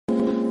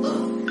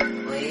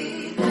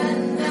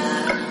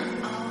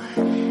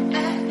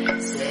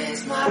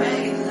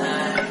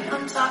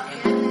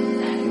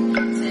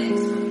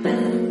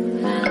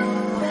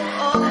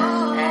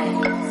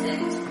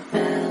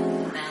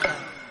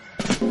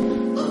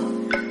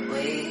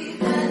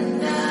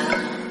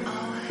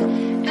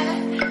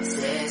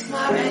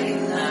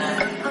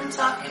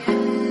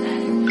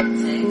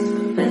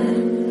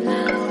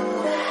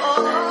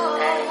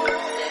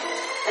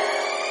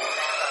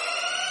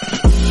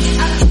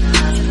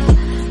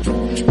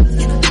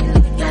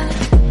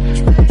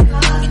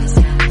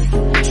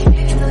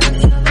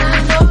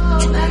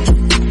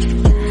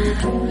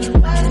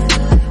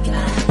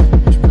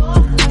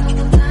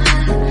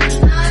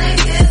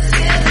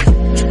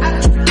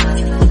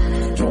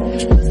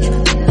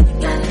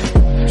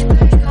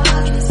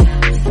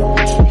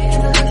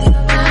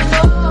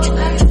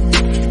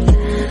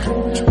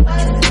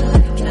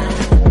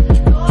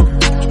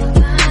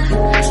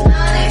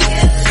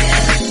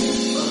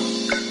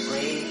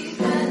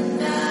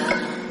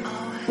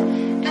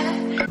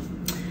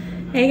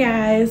Hey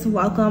guys,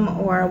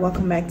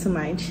 welcome back to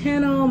my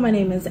channel. My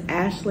name is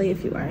Ashley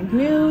if you are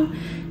new.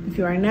 If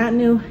you are not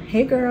new,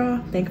 hey girl,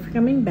 thank you for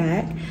coming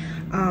back.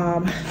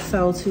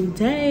 So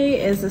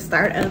today is the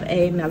start of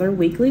another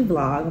weekly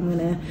vlog. I'm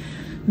gonna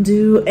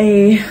do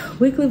a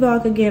weekly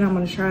vlog again. I'm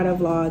gonna try to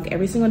vlog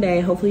every single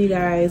day. Hopefully you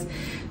guys,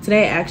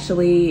 today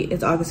actually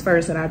is August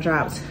 1st and I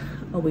dropped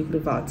a weekly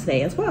vlog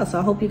today as well. So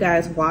I hope you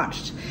guys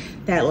watched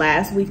that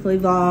last weekly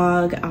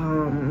vlog.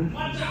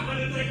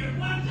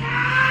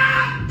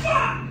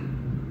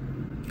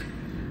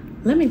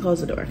 Let me close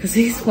the door because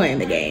he's playing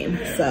the game.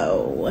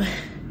 So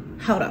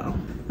hold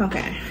on.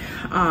 Okay.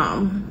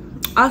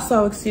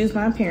 Also, excuse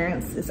my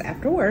appearance. It's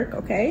after work,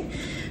 okay?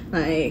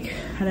 Like,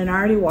 I done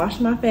already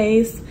washed my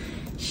face,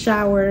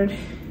 showered.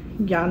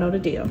 Y'all know the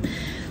deal.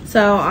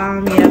 So,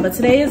 yeah, but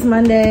today is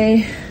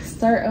Monday,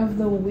 start of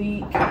the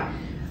week.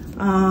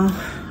 I'm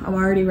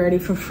already ready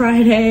for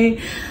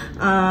Friday.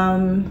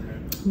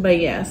 But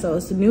yeah, so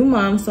it's a new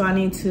month, so I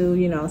need to,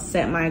 you know,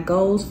 set my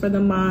goals for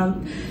the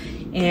month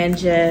and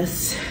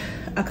just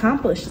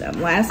accomplish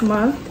them. Last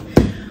month,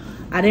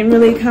 I didn't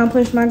really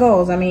accomplish my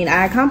goals. I mean,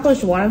 I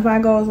accomplished one of my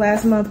goals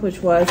last month,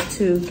 which was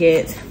to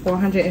get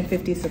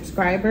 450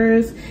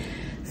 subscribers.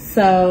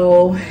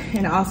 So,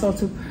 and also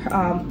to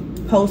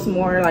post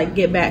more, like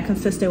get back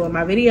consistent with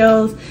my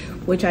videos,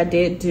 which I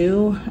did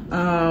do.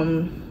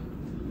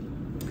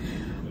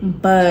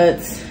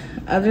 But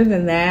other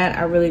than that,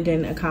 I really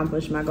didn't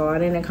accomplish my goal. I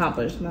didn't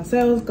accomplish my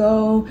sales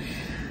goal.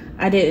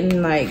 I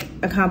didn't like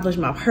accomplish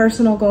my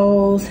personal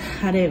goals.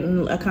 I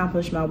didn't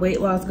accomplish my weight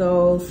loss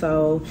goals.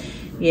 So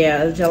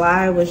yeah,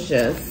 July was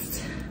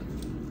just,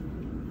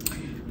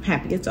 I'm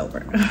happy it's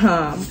over.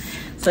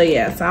 So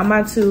yeah, so I'm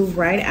about to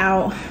write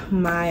out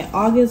my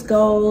August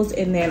goals.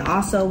 And then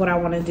also what I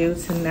want to do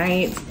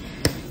tonight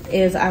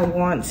is I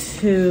want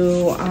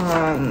to,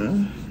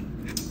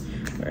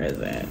 where is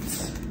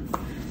it?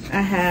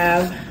 I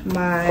have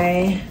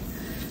my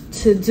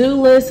to-do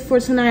list for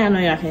tonight. I know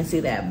y'all can't see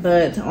that,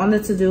 but on the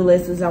to-do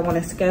list is I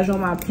want to schedule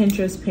my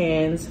Pinterest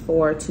pins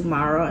for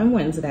tomorrow and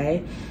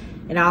Wednesday.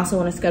 And I also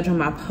want to schedule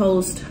my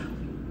post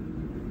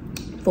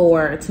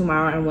for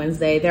tomorrow and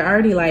Wednesday. They're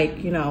already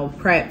like, you know,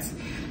 prepped.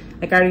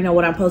 Like I already know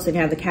what I'm posting,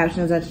 have the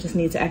captions. I just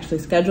need to actually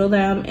schedule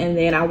them. And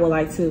then I would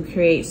like to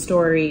create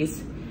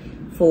stories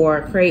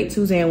create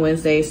Tuesday and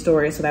Wednesday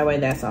stories. So that way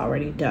that's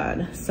already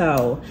done.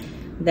 So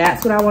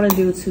that's what I want to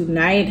do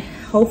tonight.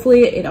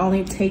 Hopefully it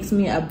only takes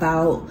me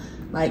about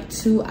like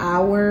 2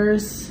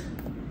 hours,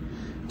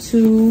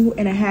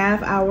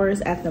 2.5 hours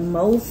at the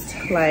most,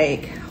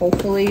 like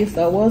hopefully,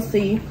 so we'll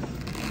see.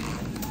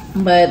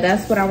 But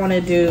that's what I want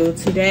to do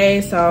today.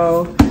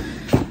 So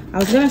I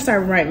was gonna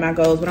start writing my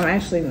goals, but I'm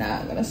actually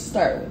not gonna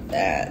start with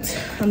that.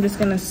 I'm just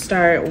gonna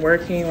start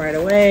working right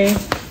away.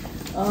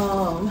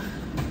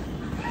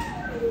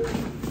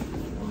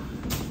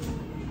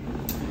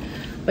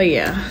 But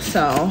yeah,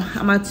 so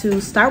I'm about to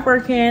start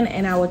working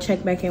and I will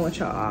check back in with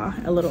y'all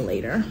a little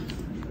later.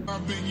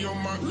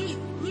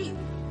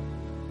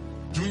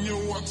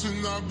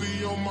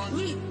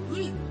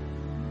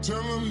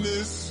 Tell him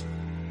this,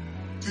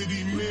 did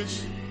he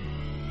miss?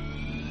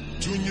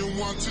 Junior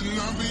want to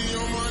not be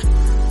on my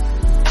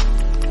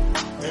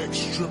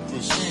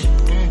ex-strippers,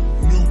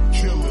 new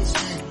killers,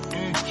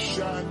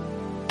 shot,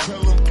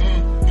 tell him,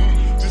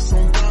 just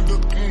on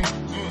conduct,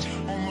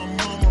 on my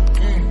mama,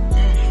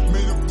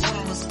 made a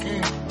promise,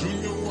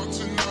 Junior want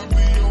to not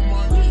be on my.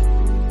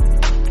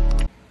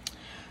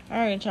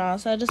 Alright y'all,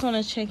 so I just want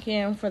to check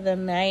in for the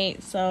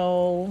night.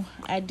 So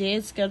I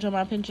did schedule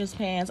my Pinterest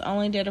pans. I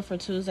only did it for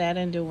Tuesday, I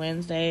didn't do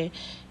Wednesday.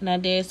 And I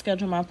did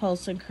schedule my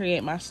posts and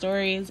create my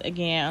stories.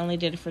 Again, I only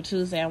did it for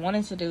Tuesday. I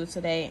wanted to do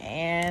today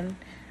and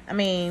I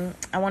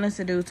wanted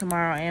to do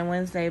tomorrow and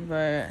Wednesday,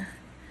 but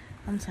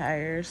I'm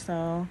tired.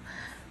 So,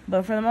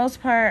 but for the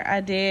most part,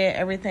 I did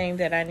everything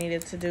that I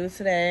needed to do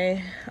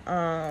today.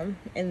 And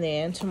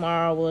then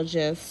tomorrow we'll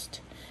just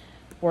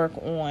work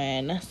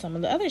on some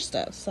of the other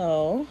stuff.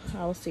 So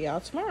I will see y'all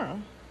tomorrow.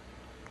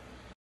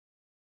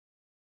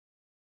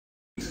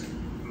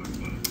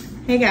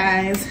 Hey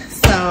guys,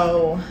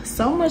 so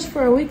much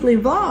for a weekly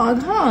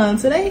vlog, huh?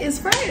 Today is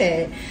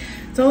Friday.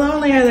 So the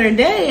only other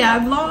day I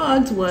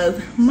vlogged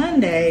was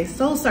Monday.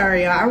 So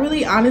sorry y'all, I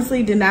really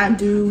honestly did not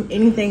do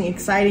anything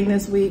exciting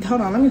this week. Hold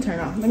on, let me turn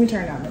down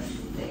this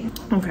thing.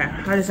 Okay,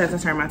 I just have to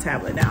turn my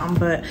tablet down,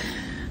 but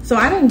so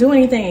I didn't do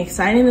anything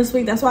exciting this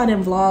week. That's why I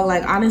didn't vlog.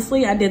 Like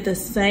honestly, I did the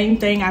same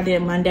thing I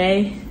did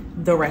Monday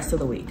the rest of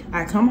the week.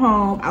 I come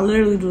home, I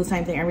literally do the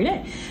same thing every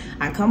day.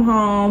 I come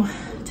home,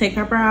 take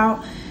Pepper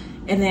out,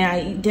 and then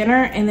I eat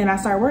dinner, and then I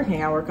start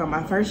working. I work on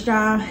my first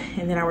job,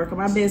 and then I work on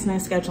my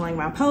business, scheduling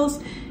my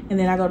posts, and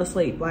then I go to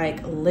sleep,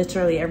 like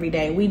literally every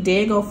day. We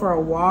did go for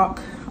a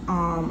walk.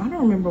 I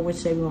don't remember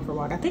which day we went for a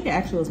walk. I think it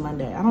actually was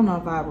Monday. I don't know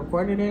if I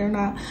recorded it or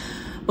not,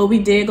 but we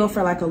did go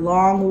for like a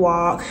long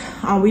walk.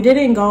 We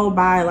didn't go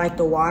by like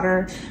the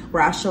water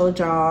where I showed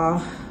y'all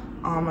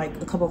like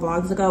a couple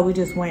vlogs ago. We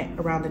just went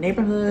around the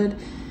neighborhood.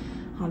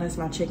 Oh, that's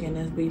my chicken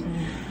that's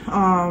beeping.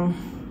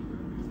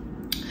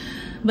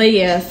 But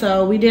yeah,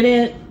 so we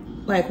didn't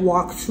like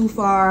walk too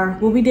far.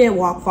 Well, we did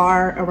walk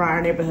far around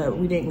our neighborhood.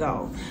 We didn't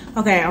go.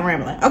 Okay, I'm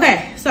rambling.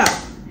 Okay, so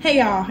hey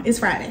y'all, it's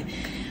Friday.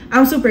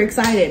 I'm super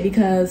excited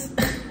because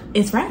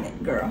it's Friday,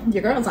 girl.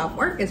 Your girl's off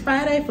work. It's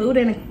Friday. Food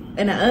in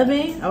the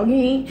oven.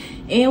 Okay,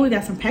 and we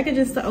got some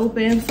packages to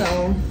open.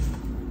 So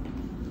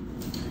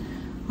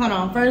hold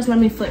on. First, let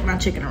me flip my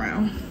chicken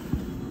around.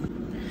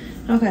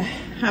 Okay,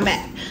 I'm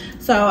back.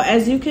 So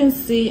as you can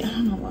see, I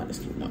don't know why this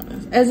keeps doing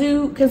this. As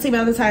you can see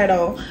by the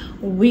title,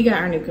 we got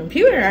our new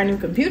computer. Our new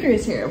computer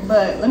is here.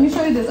 But let me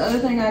show you this other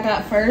thing I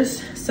got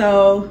first.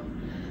 So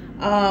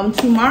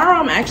tomorrow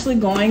I'm actually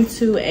going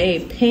to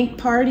a pink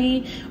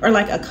party, or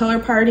like a color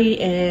party,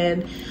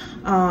 and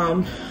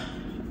my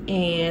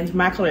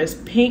color is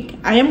pink.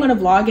 I am gonna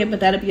vlog it, but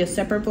that'll be a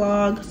separate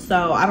vlog.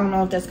 So I don't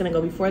know if that's gonna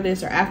go before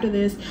this or after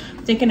this.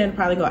 I'm thinking it'll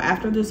probably go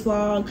after this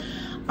vlog.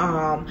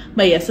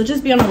 But yeah, so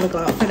just be on the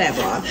lookout for that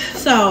vlog.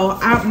 So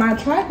my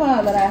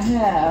tripod that I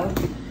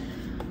have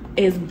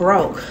is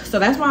broke, so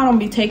that's why I don't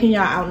be taking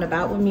y'all out and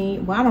about with me.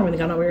 Well, I don't really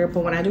go nowhere,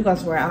 but when I do go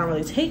somewhere, I don't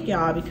really take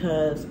y'all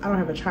because I don't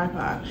have a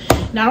tripod.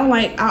 Now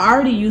I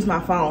already use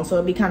my phone, so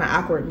it'd be kind of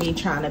awkward me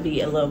trying to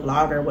be a little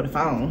vlogger with a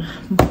phone.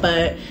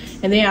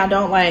 And then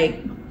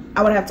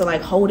I would have to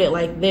like hold it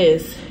like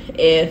this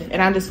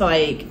and I just feel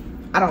like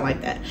I don't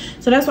like that.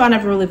 So that's why I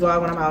never really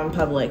vlog when I'm out in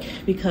public,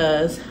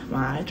 because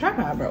my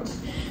tripod broke.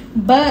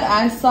 But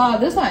I saw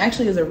this one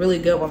actually is a really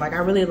good one. Like I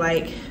really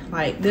like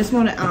this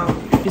one,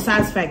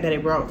 besides the fact that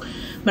it broke.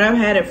 But I've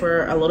had it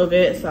for a little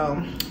bit,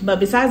 so. But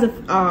besides the,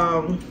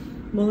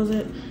 what was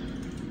it?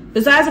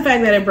 Besides the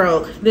fact that it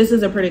broke, this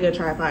is a pretty good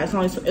tripod.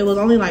 It was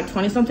only like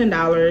 $20-something.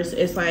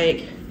 It's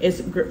like,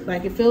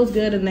 it feels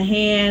good in the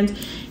hand,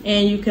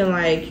 and you can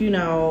like, you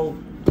know,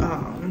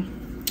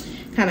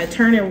 kind of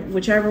turn it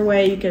whichever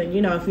way you can,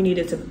 you know, if you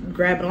needed to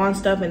grab it on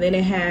stuff. And then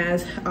it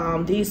has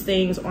these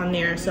things on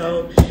there,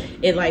 so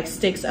it like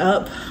sticks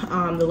up,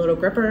 the little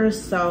grippers.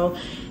 So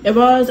it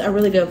was a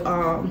really good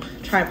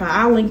tripod.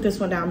 I'll link this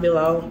one down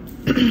below.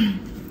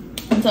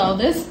 So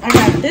I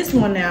got this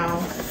one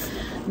now.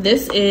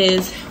 This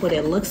is what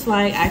it looks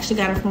like. I actually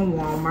got it from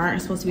Walmart.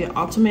 It's supposed to be an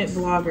ultimate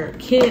vlogger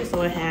kit.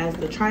 So it has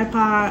the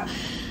tripod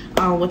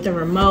with the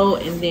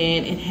remote, and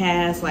then it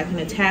has like an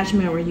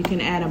attachment where you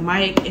can add a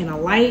mic and a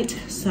light.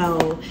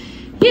 So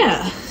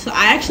yeah, so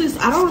I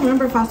don't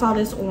remember if I saw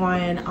this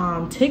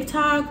on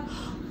TikTok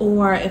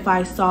or if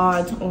I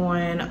saw it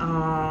on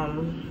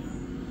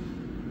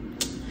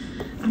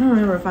I don't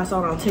remember if I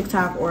saw it on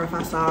TikTok or if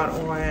I saw it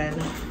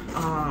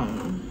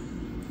on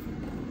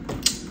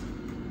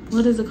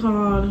what is it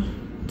called,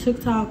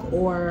 TikTok,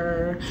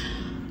 or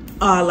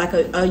like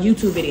a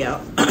YouTube video.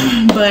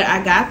 But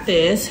I got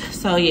this.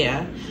 So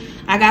yeah,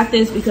 I got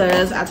this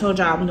because I told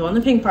y'all I'm doing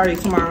the pink party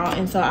tomorrow,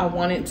 and so I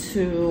wanted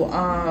to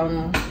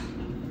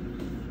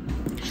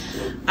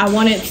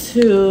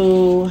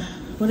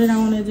what did I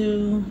want to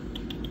do?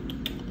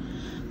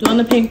 Doing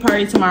the pink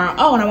party tomorrow.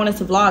 Oh, and I wanted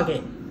to vlog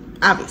it,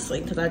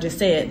 obviously, because I just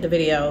said the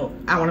video,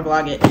 I want to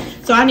vlog it.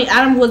 So I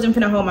wasn't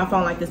gonna hold my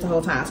phone like this the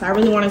whole time. So I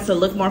really wanted to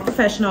look more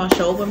professional and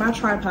show up with my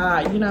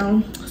tripod, you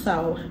know.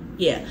 So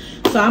yeah,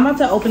 so I'm about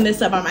to open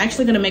this up. I'm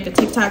actually gonna make a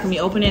TikTok of me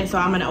opening it. So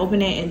I'm gonna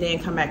open it and then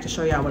come back to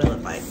show y'all what it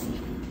looked like.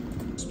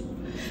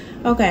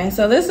 Okay,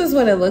 so this is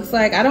what it looks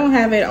like. I don't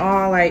have it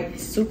all like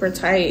super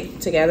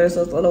tight together,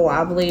 so it's a little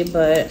wobbly,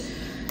 but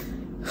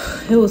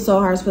it was so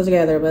hard to put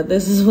together. But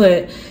this is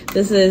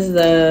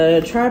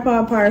the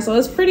tripod part. So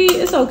it's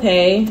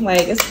okay.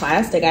 Like, it's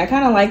plastic. I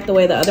kind of like the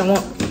way the other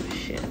one,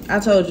 shit, I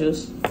told you,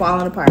 it's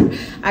falling apart.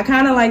 I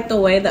kind of like the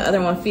way the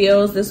other one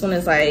feels. This one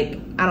is like,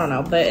 I don't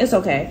know, but it's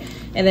okay.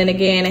 And then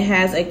again, it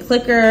has a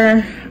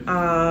clicker,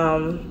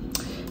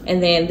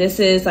 and then this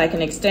is like an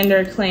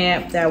extender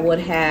clamp that would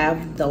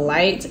have the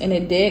light, and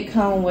it did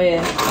come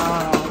with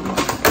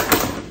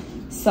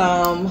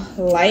some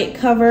light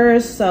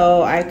covers,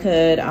 so I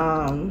could,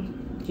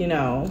 you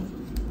know,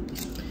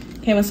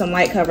 came with some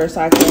light covers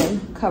so I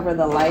can cover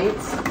the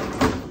lights.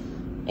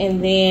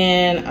 And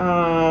then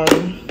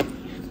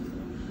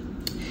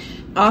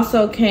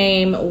also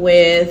came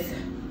with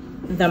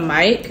the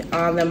mic.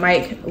 The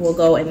mic will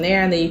go in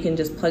there, and then you can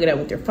just plug it up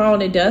with your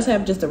phone. It does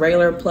have just a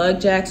regular plug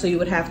jack, so you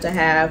would have to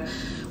have,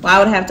 well, I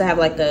would have to have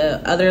like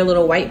the other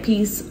little white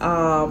piece,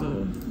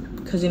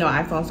 because you know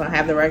iPhones don't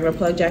have the regular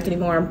plug jack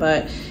anymore.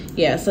 But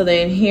yeah, so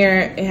then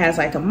here it has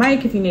like a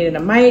mic if you needed a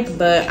mic.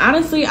 But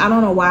honestly, I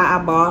don't know why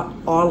I bought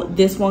all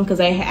this one,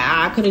 because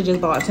I could have just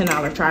bought a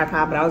 $10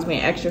 tripod, but I was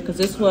being extra because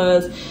this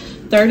was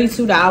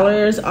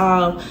 $32.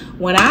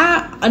 When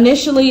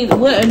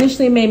what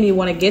initially made me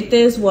want to get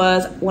this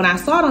was when I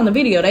saw it on the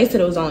video, they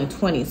said it was only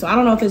 20. So I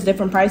don't know if it's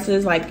different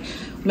prices, like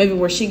maybe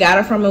where she got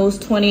it from it was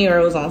 20, or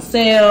it was on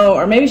sale,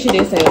 or maybe she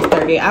did say it was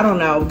 30. I don't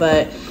know,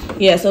 but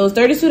yeah, so it was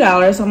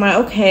 $32. So I'm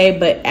like, okay,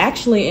 but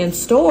actually in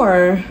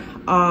store,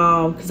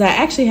 because I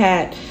actually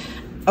had,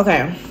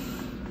 okay,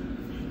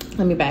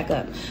 let me back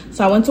up.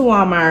 So I went to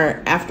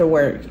Walmart after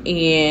work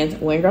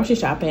and went grocery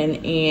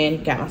shopping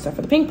and got my stuff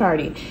for the pink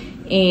party.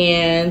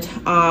 And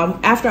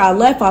after I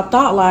left, I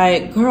thought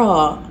like,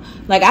 girl,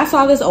 Like, I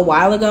saw this a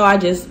while ago. I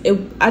just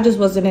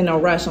wasn't in a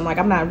rush. I'm like,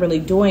 I'm not really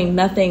doing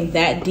nothing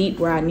that deep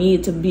where I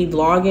need to be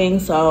vlogging,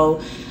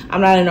 so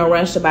I'm not in a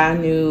rush to buy a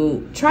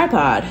new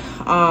tripod.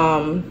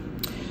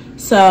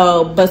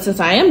 But since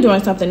I am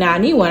doing something now, I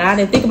need one. I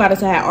didn't think about it,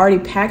 so I had already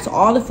packed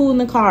all the food in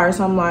the car.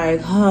 So I'm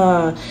like,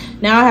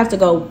 now I have to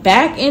go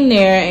back in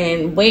there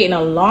and wait in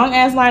a long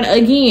ass line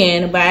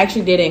again. But I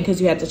actually didn't, because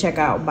you have to check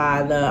out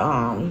by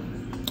the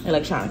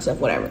electronic stuff,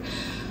 whatever.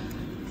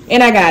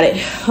 And I got it.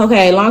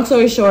 Okay, long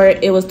story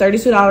short, it was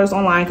 $32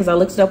 online, because I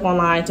looked it up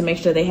online to make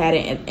sure they had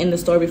it in the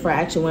store before I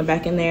actually went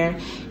back in there,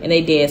 and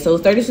they did. So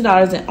it was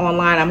 $32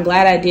 online. I'm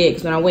glad I did,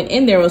 because when I went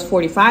in there, it was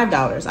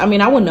 $45. I mean,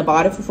 I wouldn't have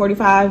bought it for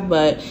 $45,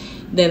 but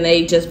then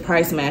they just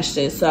price matched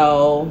it.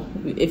 So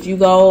if you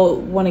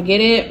want to get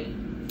it,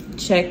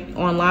 check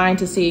online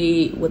to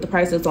see what the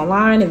price is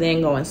online, and then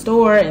go in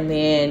store, and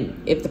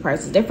then if the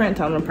price is different,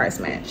 tell them to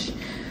price match.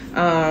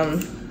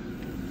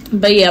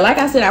 But yeah, like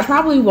I said, I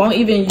probably won't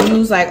even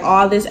use like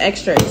all this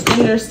extra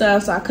extender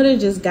stuff, so I could have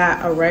just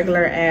got a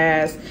regular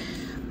ass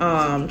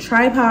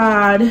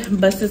tripod.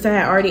 But since I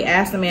had already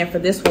asked the man for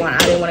this one, I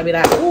didn't want to be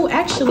like, oh,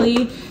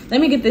 actually, let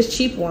me get this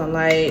cheap one,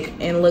 like,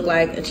 and look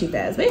like a cheap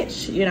ass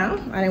bitch, you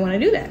know? I didn't want to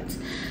do that.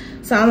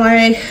 So I'm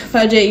like,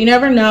 fudge it, you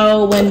never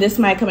know when this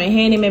might come in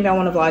handy. Maybe I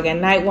want to vlog at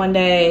night one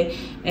day,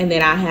 and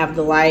then I have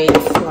the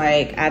lights.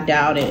 Like, I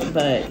doubt it,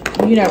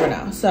 but you never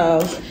know.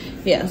 So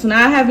yeah, so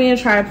now I have me a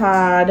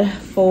tripod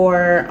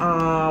for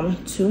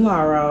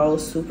tomorrow.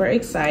 Super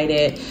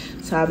excited.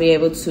 So I'll be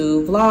able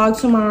to vlog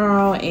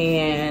tomorrow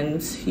and,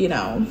 you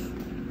know,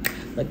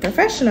 look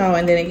professional.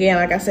 And then again,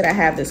 like I said, I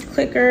have this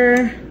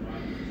clicker.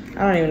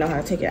 I don't even know how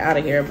to take it out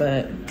of here,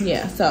 but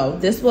yeah. So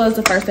this was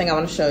the first thing I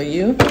want to show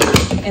you.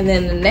 And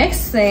then the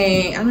next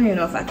thing, I don't even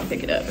know if I can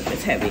pick it up if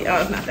it's heavy.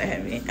 Oh, it's not that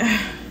heavy.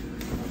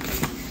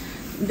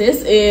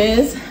 This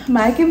is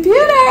my computer.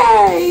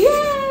 Yay!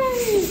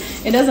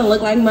 It doesn't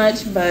look like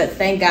much, but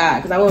thank God,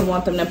 because I wouldn't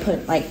want them to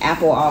put like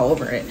Apple all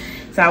over it.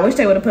 So I wish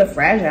they would have put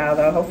Fragile,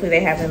 though. Hopefully they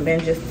haven't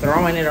been just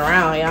throwing it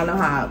around. Y'all know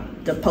how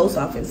the post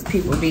office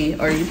people be,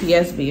 or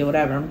UPS be, or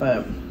whatever.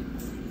 But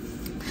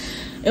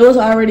it was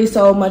already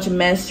so much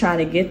mess trying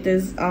to get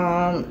this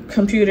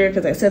computer,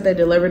 because they said they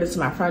delivered it to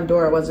my front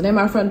door. It wasn't in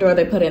my front door.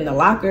 They put it in the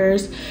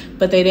lockers,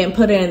 but they didn't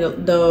put it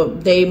in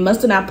they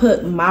must have not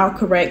put my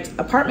correct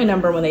apartment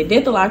number when they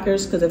did the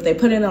lockers, because if they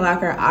put it in the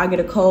locker, I'll get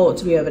a code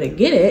to be able to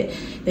get it.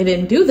 They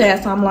didn't do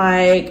that, so I'm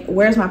like,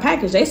 where's my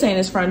package? They saying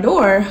it's front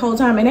door. Whole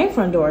time it ain't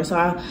front door.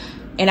 So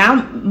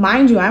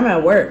mind you, I'm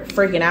at work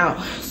freaking out.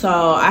 So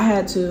I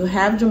had to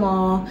have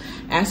Jamal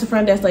ask the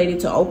front desk lady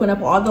to open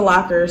up all the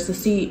lockers to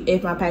see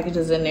if my package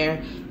is in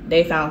there.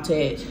 They found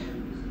it.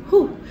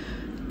 Whew.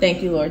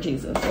 Thank you, Lord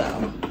Jesus.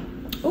 So,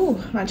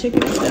 ooh, my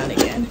chicken is done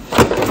again.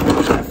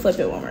 I'll flip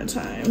it one more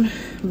time.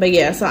 But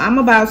yeah, so I'm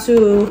about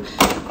to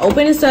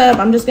open this up.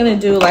 I'm just gonna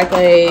do like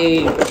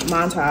a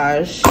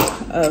montage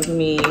of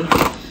me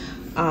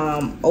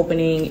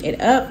opening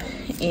it up,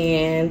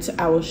 and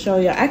I will show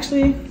you. I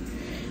actually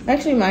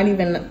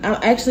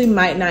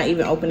might not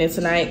even open it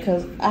tonight,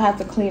 because I have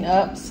to clean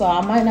up, so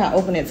I might not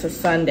open it till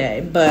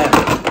Sunday. But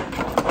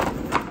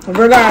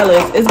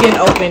regardless, it's getting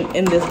open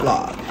in this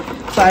vlog.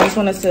 So I just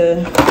wanted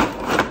to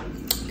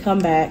come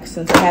back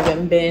since I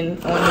haven't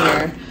been on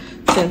here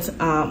since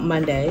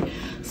Monday.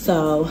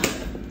 So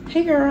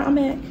hey girl, I'm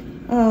back.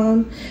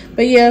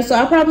 But yeah, so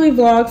I'll probably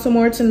vlog some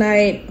more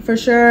tonight for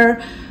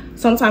sure.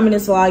 Sometime in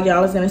this vlog,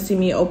 y'all is gonna see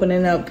me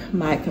opening up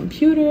my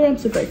computer. I'm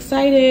super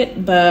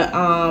excited. But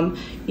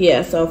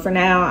yeah, so for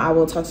now, I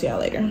will talk to y'all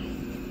later.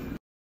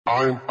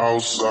 I'm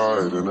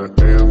outside in an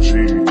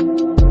AMG,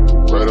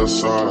 right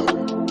outside,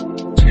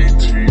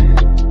 TT,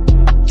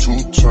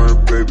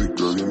 two-turn baby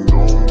girl, you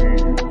know me.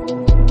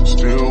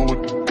 Still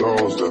with the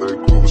dolls that I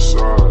grew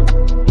beside.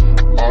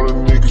 All the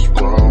niggas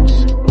brown me,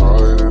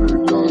 right and they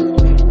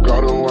die.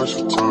 Gotta watch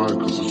the time,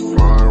 cause it's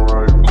flying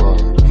right by.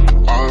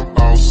 I'm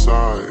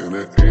outside in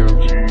an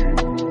AMG,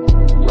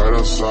 right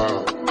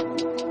outside,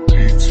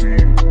 TT,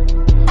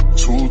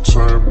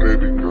 two-turn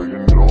baby girl, you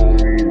know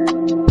me.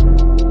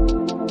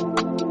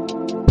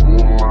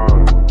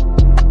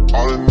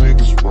 All the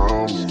niggas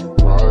round me,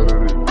 right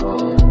and they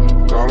die.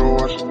 Gotta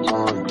watch the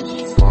time, cause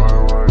it's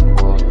flying right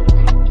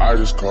by. I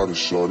just caught a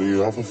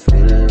shorty off a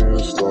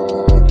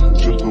Insta.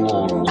 Just the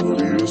one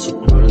already, it's a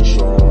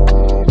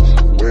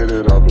screenshot.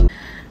 Waited up.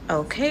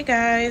 Okay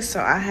guys,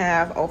 so I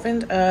have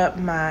opened up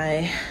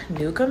my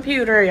new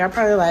computer. Y'all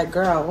probably like,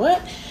 girl,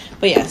 what?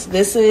 But yes,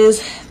 this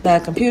is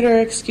the computer.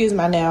 Excuse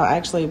my nail,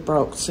 actually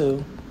broke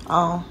too.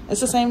 Oh,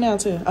 it's the same nail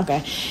too.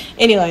 Okay.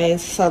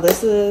 Anyways, so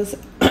this is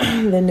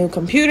the new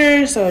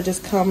computer. So it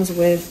just comes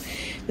with,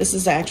 this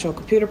is the actual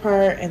computer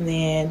part, and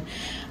then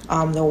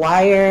the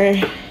wire,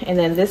 and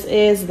then this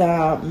is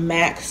the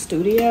Mac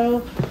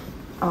Studio.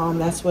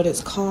 That's what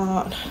it's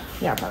called.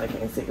 Y'all probably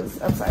can't see because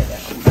it's upside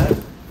down, but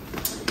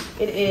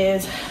it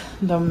is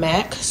the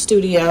Mac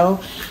Studio.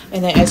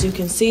 And then as you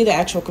can see, the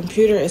actual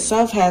computer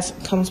itself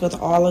comes with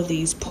all of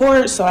these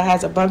ports. So it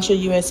has a bunch of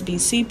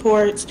USB-C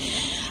ports.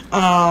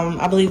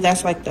 I believe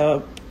that's like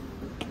the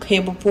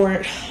cable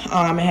port. It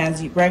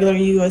has regular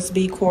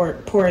USB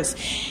ports,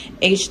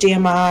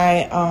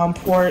 HDMI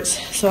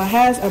ports. So it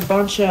has a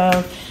bunch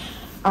of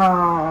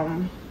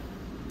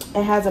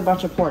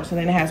ports, and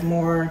then it has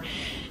more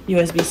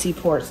USB-C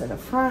ports in the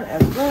front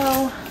as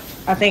well.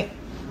 I think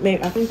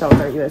those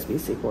are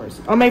USB-C ports.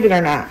 Oh, maybe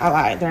they're not. I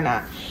lied, they're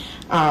not.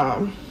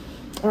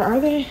 Or are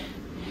they?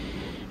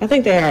 I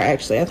think they are,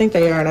 actually. I think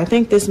they are, and I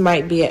think this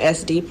might be an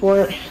SD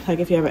port, like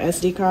if you have an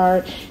SD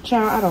card.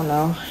 Child, I don't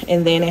know.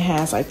 And then it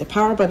has like the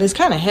power button. It's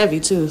kind of heavy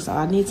too, so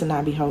I need to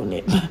not be holding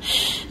it. But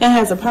it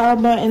has a power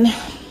button,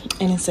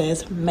 and it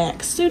says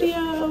Mac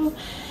Studio.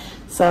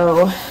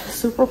 So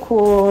super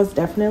cool. It's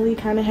definitely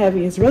kind of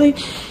heavy. It's pretty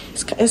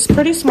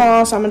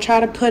small, so I'm gonna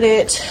try to put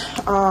it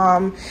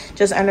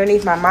just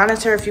underneath my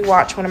monitor. If you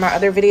watch one of my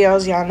other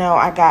videos, y'all know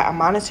I got a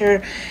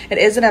monitor. It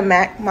isn't a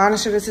Mac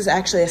monitor. This is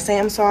actually a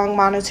Samsung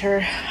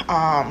monitor,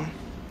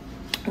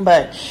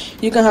 but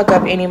you can hook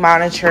up any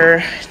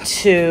monitor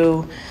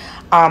to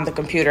the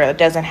computer. It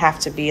doesn't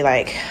have to be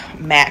like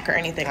Mac or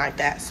anything like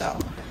that. So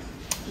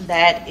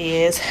that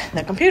is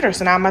the computer.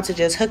 So now I'm about to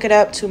just hook it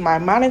up to my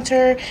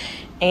monitor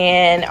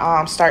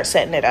and start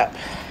setting it up.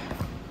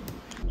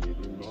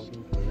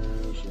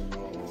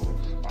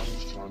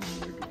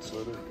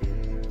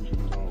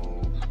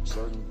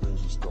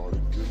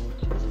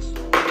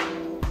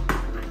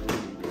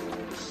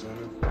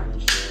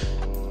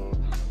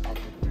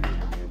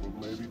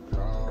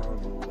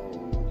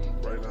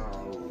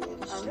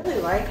 I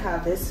really like how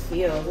this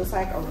feels. It's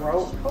like a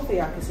rope. Hopefully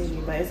y'all can see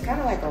me, but it's kind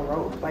of like a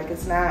rope. Like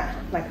it's not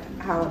like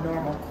how a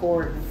normal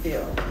cord would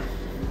feel.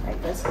 Like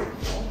that's pretty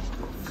cool.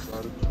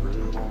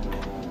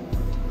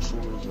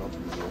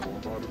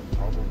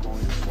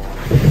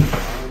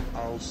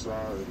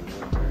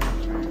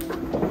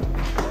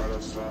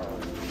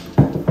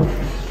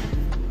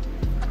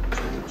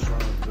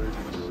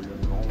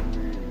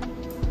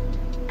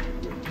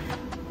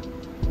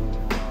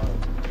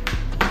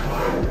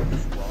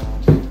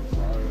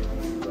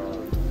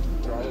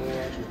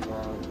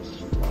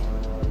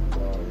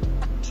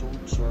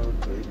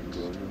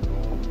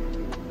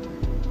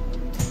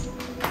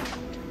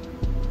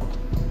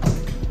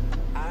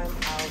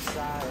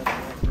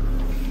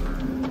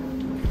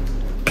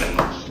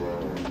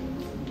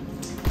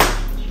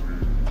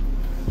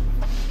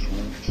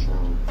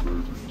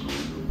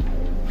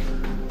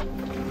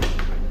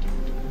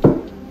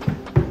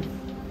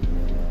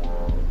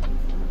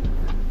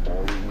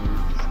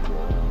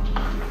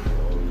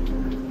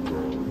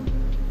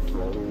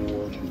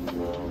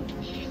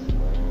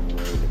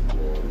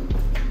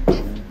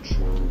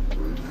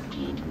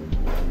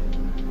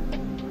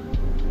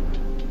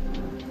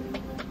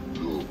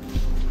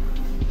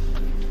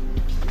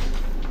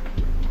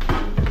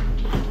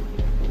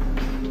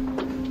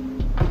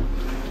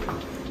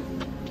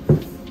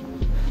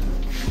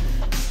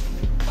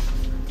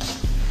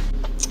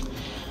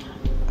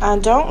 I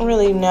don't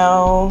really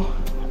know.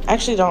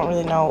 Actually, don't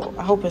really know.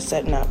 I hope it's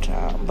setting up,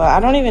 child. But I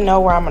don't even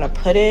know where I'm gonna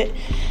put it.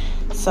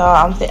 So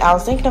I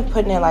was thinking of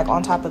putting it like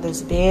on top of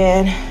this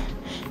bed,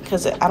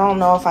 because I don't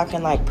know if I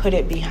can like put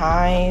it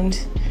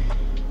behind.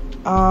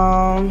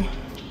 I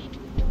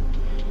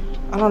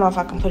don't know if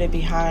I can put it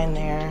behind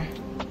there.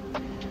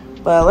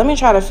 But let me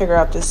try to figure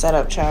out this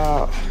setup,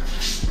 child.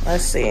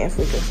 Let's see if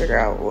we can figure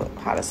out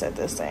how to set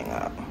this thing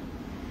up.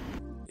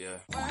 Yeah.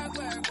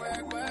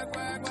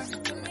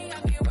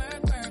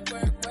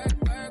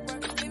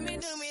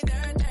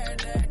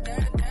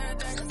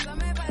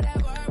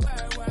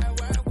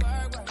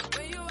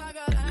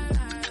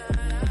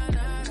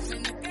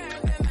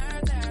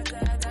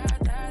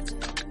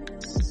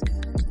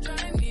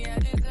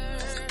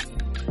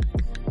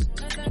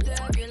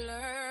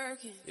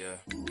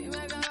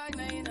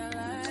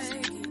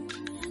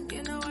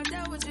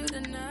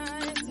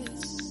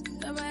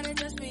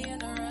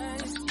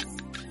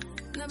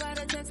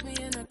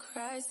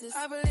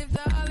 I believe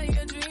that all of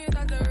your dreams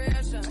are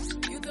duration.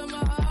 You took my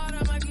heart,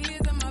 all my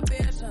keys, and my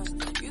patience.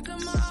 You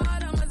took my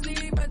heart, I must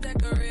leave a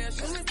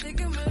decoration. You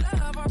mistaken my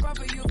love, I brought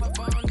for you for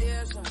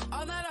foundation.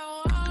 All that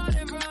I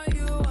wanted from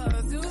you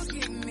was to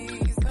give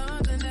me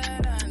something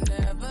that I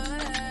never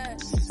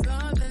had.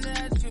 Something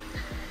that you...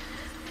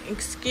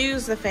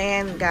 Excuse the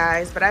fan,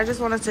 guys, but I just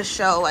wanted to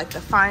show like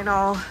the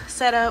final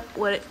setup,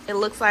 what it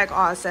looks like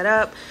all set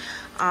up.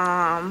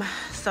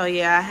 So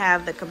yeah, I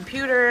have the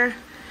computer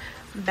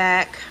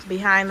back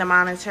behind the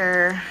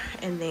monitor,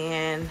 and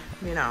then,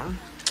 you know,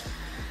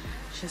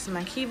 just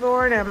my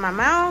keyboard and my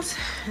mouse,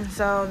 and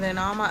so then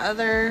all my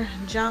other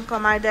junk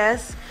on my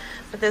desk.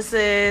 But this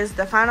is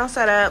the final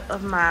setup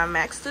of my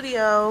Mac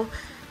Studio.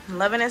 I'm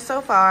loving it so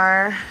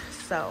far.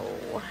 So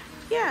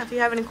yeah, if you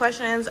have any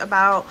questions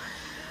about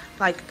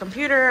like a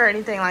computer or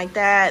anything like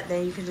that,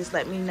 then you can just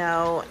let me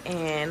know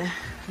in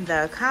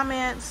the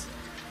comments.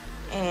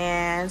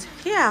 And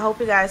yeah, I hope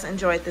you guys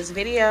enjoyed this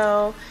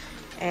video,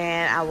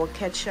 and I will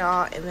catch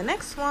y'all in the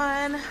next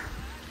one.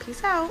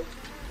 Peace out.